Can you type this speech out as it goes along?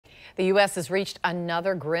The U.S. has reached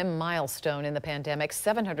another grim milestone in the pandemic.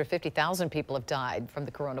 750,000 people have died from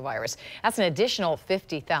the coronavirus. That's an additional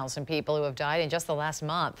 50,000 people who have died in just the last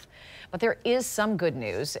month. But there is some good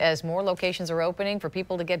news as more locations are opening for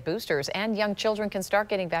people to get boosters, and young children can start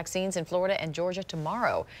getting vaccines in Florida and Georgia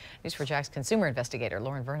tomorrow. News4JAX consumer investigator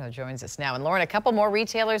Lauren Verno joins us now. And Lauren, a couple more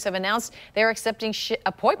retailers have announced they're accepting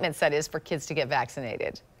appointments, that is, for kids to get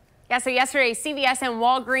vaccinated. Yeah, so yesterday, CVS and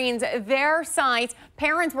Walgreens, their sites,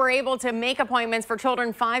 parents were able to make appointments for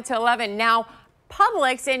children 5 to 11. Now,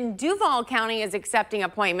 Publix in Duval County is accepting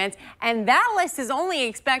appointments, and that list is only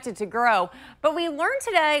expected to grow. But we learned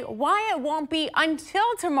today why it won't be until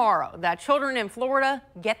tomorrow that children in Florida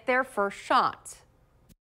get their first shot.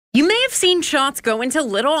 You may have seen shots go into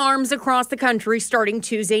little arms across the country starting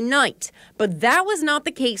Tuesday night, but that was not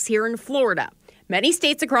the case here in Florida. Many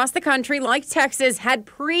states across the country, like Texas, had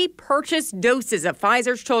pre-purchased doses of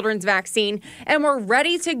Pfizer's children's vaccine and were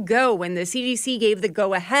ready to go when the CDC gave the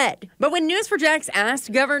go-ahead. But when News4JAX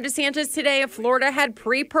asked Governor DeSantis today if Florida had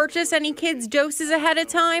pre-purchased any kids' doses ahead of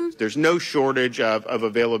time, there's no shortage of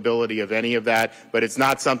availability of any of that, but it's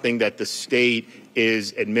not something that the state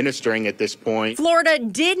is administering at this point. Florida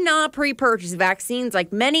did not pre-purchase vaccines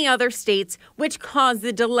like many other states, which caused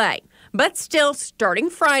the delay. But still, starting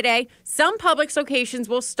Friday, some Publix locations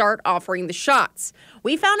will start offering the shots.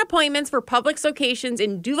 We found appointments for Publix locations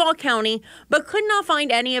in Duval County, but could not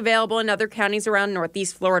find any available in other counties around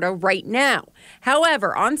Northeast Florida right now.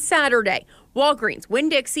 However, on Saturday, Walgreens,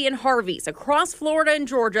 Winn-Dixie, and Harvey's across Florida and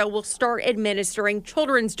Georgia will start administering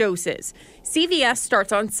children's doses. CVS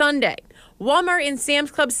starts on Sunday. Walmart and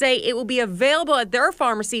Sam's Club say it will be available at their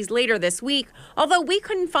pharmacies later this week, although we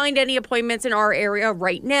couldn't find any appointments in our area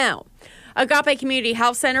right now. Agape Community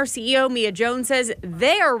Health Center CEO Mia Jones says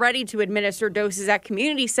they are ready to administer doses at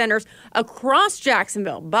community centers across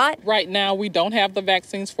Jacksonville, but right now we don't have the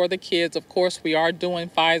vaccines for the kids. Of course, we are doing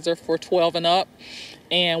Pfizer for 12 and up,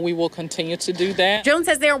 and we will continue to do that. Jones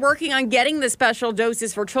says they are working on getting the special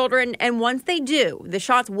doses for children, and once they do, the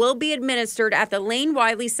shots will be administered at the Lane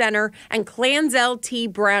Wiley Center and Clanzel T.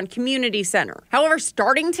 Brown Community Center. However,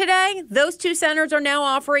 starting today, those two centers are now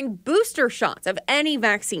offering booster shots of any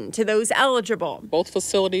vaccine to those eligible. Both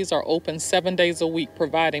facilities are open 7 days a week,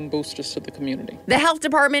 providing boosters to the community. The health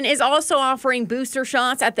department is also offering booster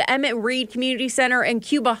shots at the Emmett Reed Community Center and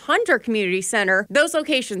Cuba Hunter Community Center. Those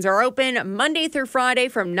locations are open Monday through Friday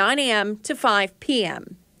from 9 a.m. to 5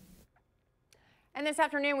 p.m. And this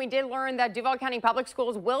afternoon, we did learn that Duval County Public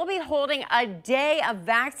Schools will be holding a day of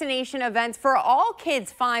vaccination events for all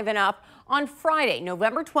kids 5 and up. On Friday,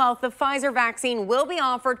 November 12th, the Pfizer vaccine will be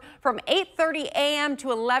offered from 8:30 a.m. to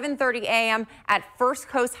 11:30 a.m. at First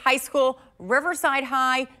Coast High School, Riverside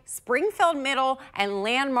High, Springfield Middle, and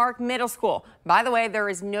Landmark Middle School. By the way, there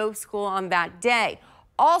is no school on that day.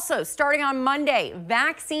 Also, starting on Monday,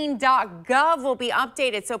 vaccine.gov will be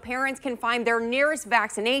updated so parents can find their nearest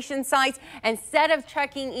vaccination sites instead of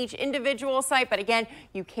checking each individual site. But again,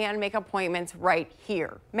 you can make appointments right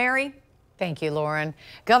here. Mary? Thank you, Lauren.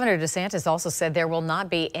 Governor DeSantis also said there will not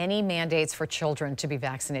be any mandates for children to be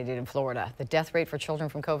vaccinated in Florida. The death rate for children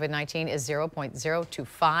from COVID-19 is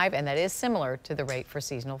 0.025, and that is similar to the rate for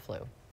seasonal flu.